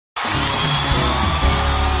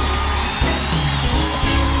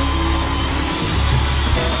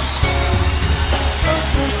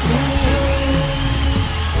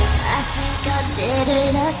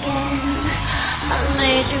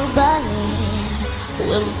made you believe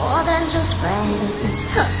we're more than just friends.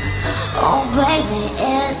 Oh baby,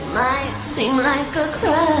 it might seem like a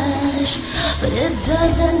crush, but it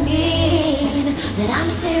doesn't mean that I'm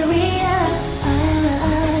serious.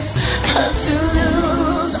 'Cause to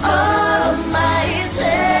lose all of my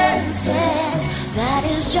senses, that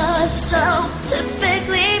is just so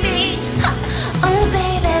typically me. Oh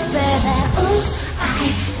baby, baby, oops, I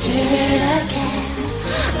did it again.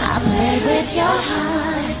 I played with your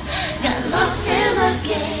heart, got lost in the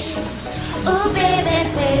game. Oh baby,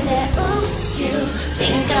 baby, oops, you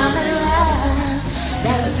think I'm in love,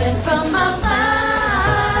 that was sent from above.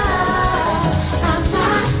 I'm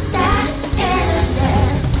not that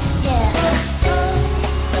innocent, yeah.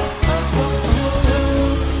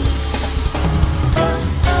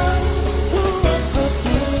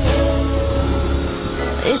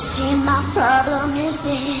 You see, my problem is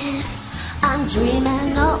this: I'm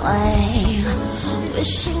dreaming away,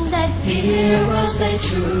 wishing that heroes they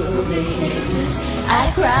truly exist. I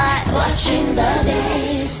cry watching the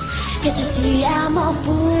days. Can't you see I'm a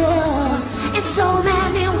fool in so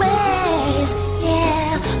many ways?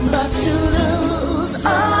 Yeah, but to lose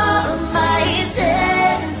all of my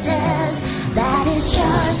senses, that is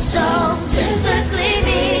just so typically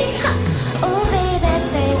me. Oh baby,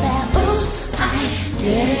 baby, oops, I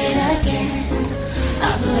did it again. I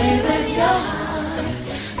played with your heart,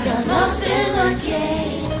 got lost in the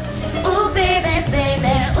game. Oh baby,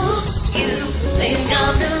 baby, oops, you think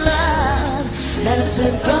I'm in love, that I'm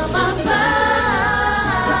sent from above.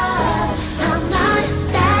 I'm not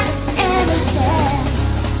that innocent.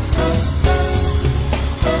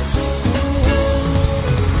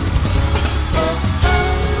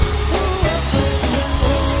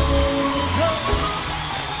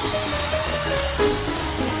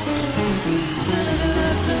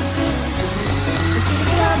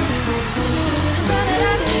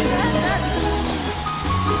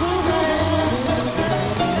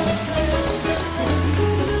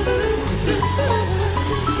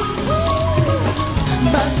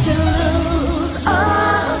 But to lose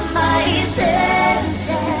all of my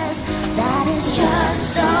senses, that is just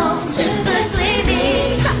so typically me.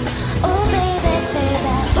 Oh baby,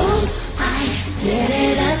 baby, oops, I did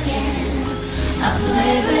it again. I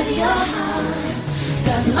played with your heart,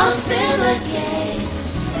 got lost in the game.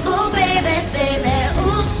 Oh baby, baby,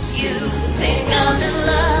 oops, you think I'm in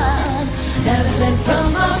love, that was sent from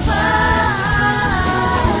above.